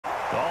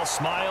All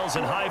smiles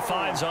and high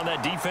fives on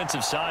that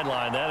defensive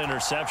sideline. That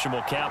interception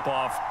will cap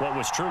off what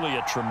was truly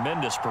a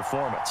tremendous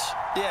performance.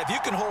 Yeah, if you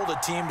can hold a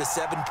team to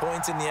 7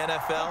 points in the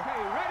NFL,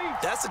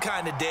 that's the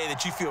kind of day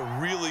that you feel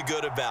really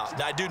good about.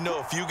 Now, I do know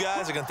a few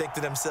guys are going to think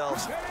to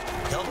themselves,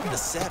 held them to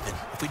 7.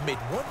 If we'd made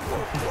one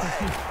more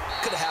play,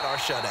 could have had our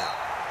shutout.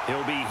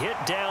 He'll be hit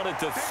down at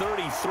the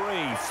 33,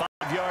 5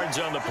 yards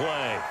on the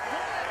play.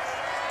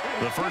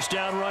 The first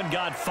down run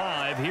got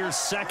 5. Here's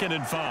 2nd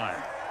and 5.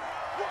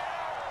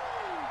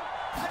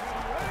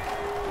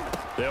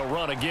 They'll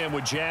run again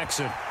with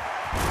Jackson.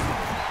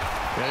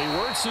 And he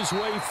works his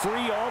way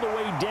free all the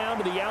way down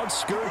to the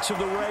outskirts of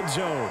the red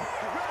zone.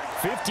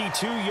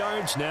 52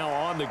 yards now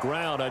on the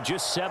ground on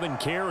just 7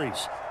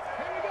 carries.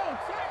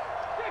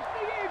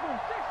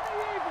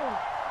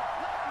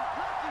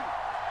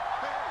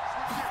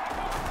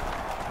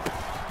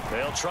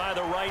 They'll try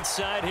the right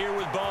side here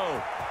with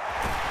Bo.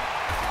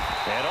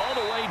 And all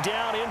the way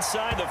down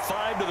inside the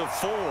 5 to the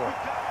 4.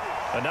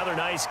 Another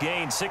nice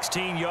gain,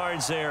 16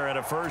 yards there and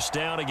a first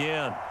down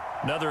again.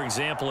 Another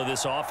example of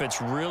this offense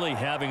really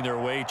having their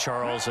way,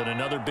 Charles, and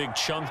another big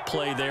chunk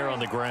play there on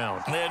the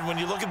ground. And when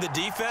you look at the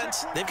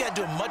defense, they've got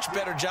to do a much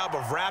better job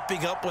of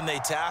wrapping up when they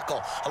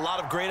tackle. A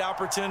lot of great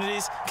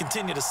opportunities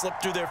continue to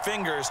slip through their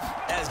fingers,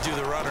 as do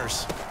the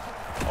runners.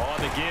 On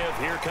the give,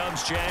 here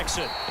comes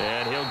Jackson.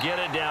 And he'll get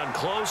it down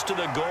close to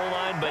the goal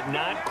line, but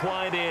not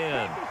quite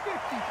in.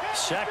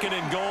 2nd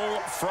and goal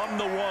from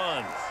the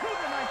 1.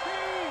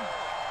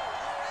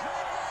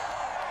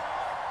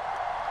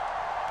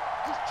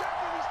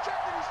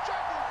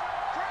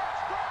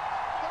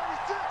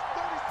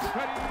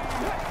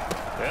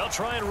 They'll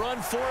try and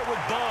run for it with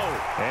Bo.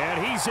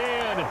 And he's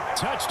in.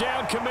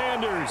 Touchdown,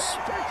 Commanders.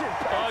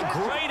 A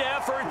great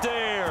effort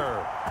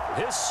there.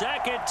 His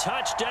 2nd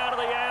touchdown of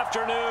the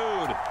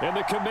afternoon. And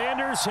the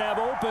Commanders have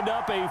opened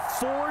up a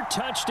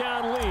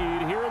 4-touchdown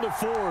lead here in the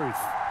 4th.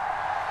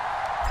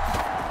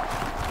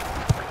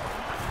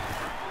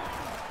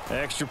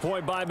 Extra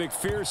point by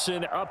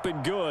McPherson, up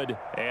and good.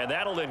 And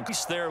that'll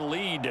increase their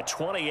lead to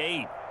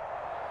 28.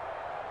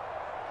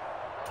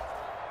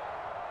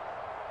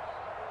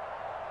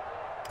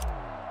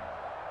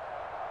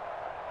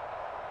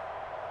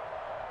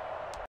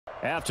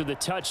 After the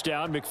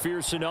touchdown,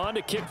 McPherson on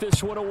to kick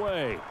this one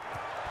away.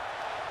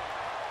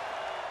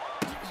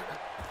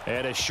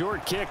 And a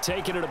short kick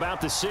taken at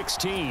about the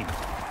 16.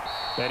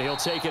 And he'll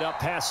take it up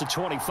past the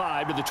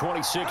 25 to the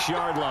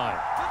 26-yard line.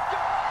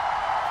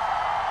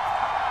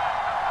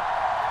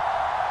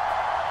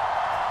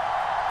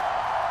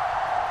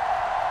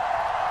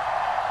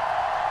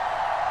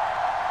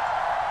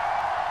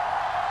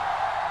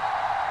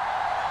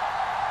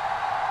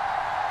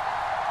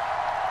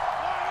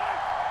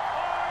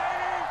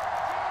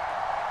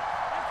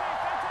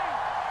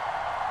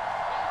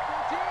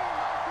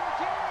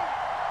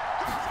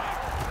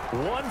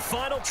 One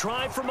final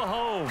try for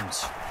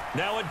Mahomes.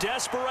 Now a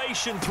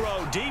desperation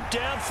throw deep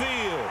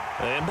downfield.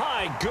 And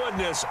my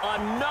goodness,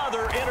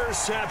 another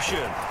interception.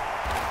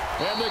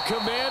 And the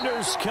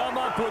Commanders come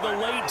up with a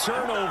late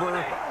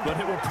turnover, but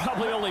it will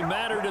probably only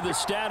matter to the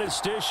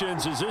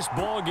statisticians as this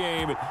ball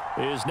game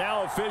is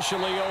now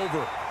officially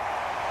over.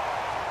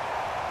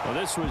 Well,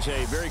 this was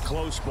a very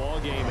close ball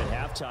game at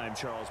halftime,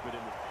 Charles, but in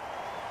the